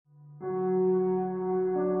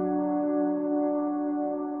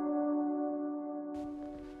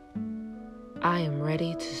I am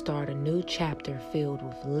ready to start a new chapter filled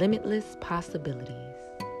with limitless possibilities.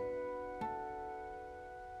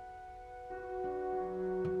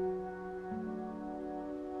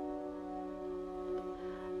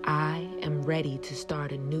 I am ready to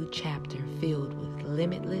start a new chapter filled with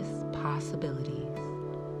limitless possibilities.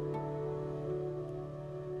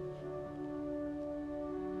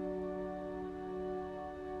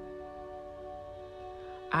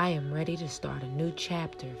 I am ready to start a new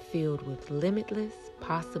chapter filled with limitless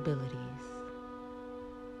possibilities.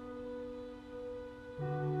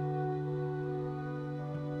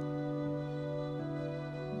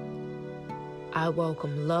 I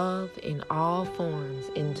welcome love in all forms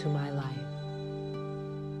into my life.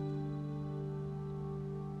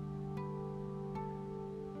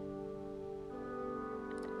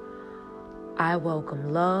 I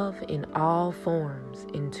welcome love in all forms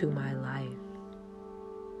into my life.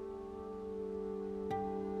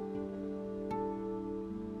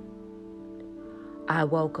 I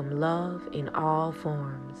welcome love in all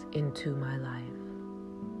forms into my life.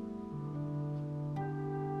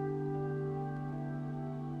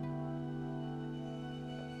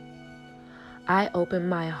 I open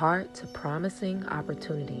my heart to promising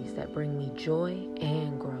opportunities that bring me joy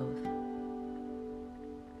and growth.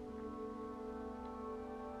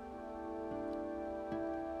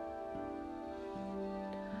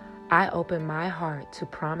 I open my heart to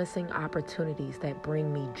promising opportunities that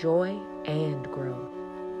bring me joy and growth.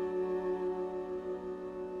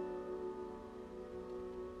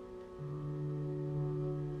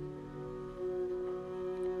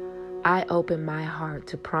 I open my heart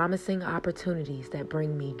to promising opportunities that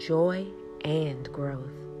bring me joy and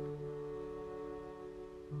growth.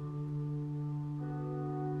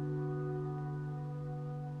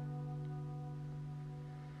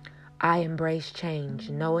 I embrace change,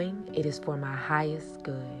 knowing it is for my highest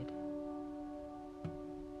good.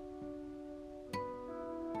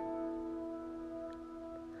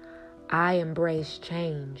 I embrace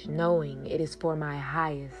change, knowing it is for my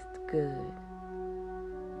highest good.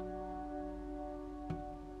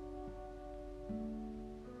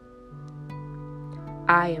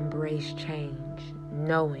 I embrace change,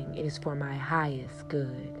 knowing it is for my highest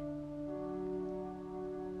good.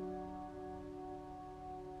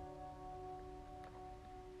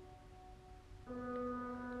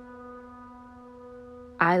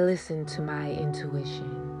 I listen to my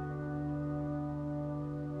intuition.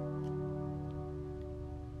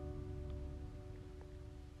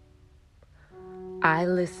 I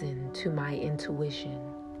listen to my intuition.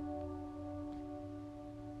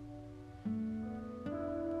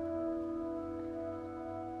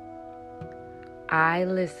 I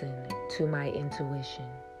listen to my intuition.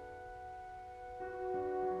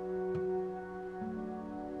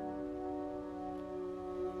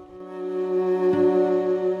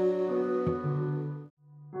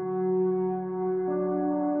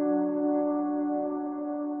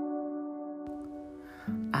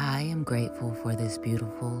 I am grateful for this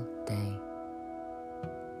beautiful day.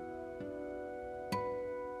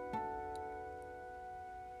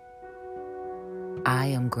 I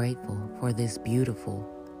am grateful for this beautiful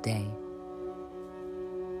day.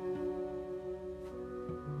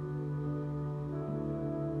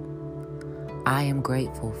 I am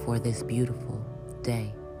grateful for this beautiful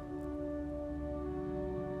day.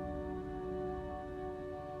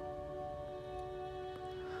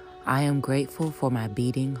 I am grateful for my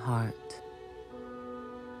beating heart.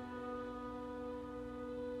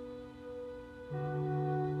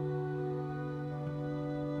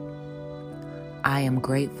 I am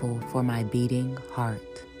grateful for my beating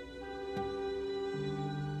heart.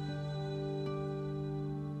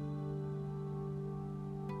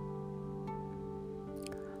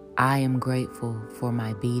 I am grateful for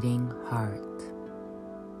my beating heart.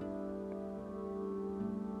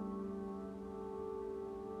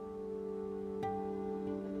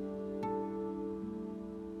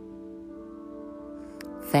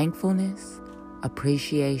 Thankfulness,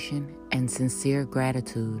 appreciation, and sincere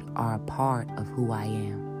gratitude are a part of who I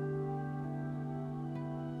am.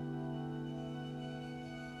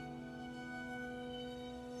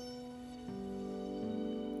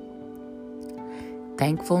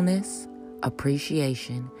 Thankfulness,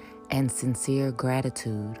 appreciation, and sincere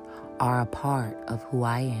gratitude are a part of who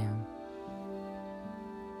I am.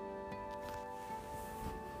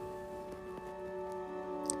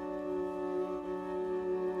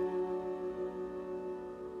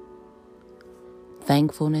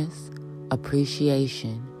 Thankfulness,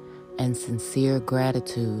 appreciation, and sincere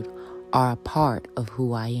gratitude are a part of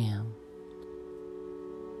who I am.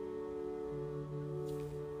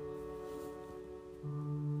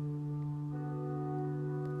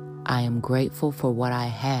 I am grateful for what I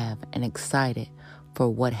have and excited for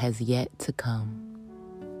what has yet to come.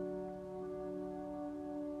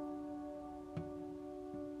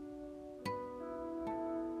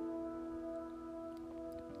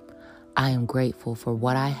 I am grateful for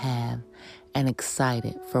what I have and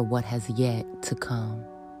excited for what has yet to come.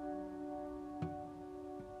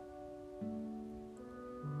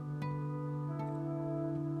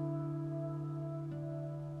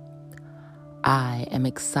 I am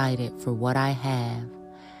excited for what I have,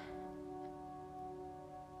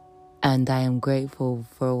 and I am grateful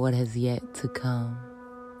for what has yet to come.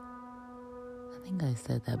 I think I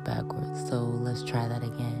said that backwards, so let's try that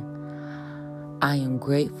again. I am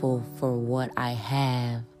grateful for what I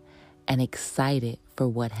have and excited for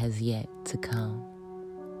what has yet to come.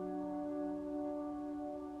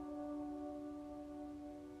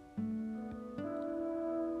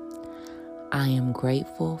 I am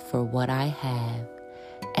grateful for what I have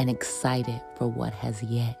and excited for what has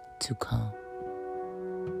yet to come.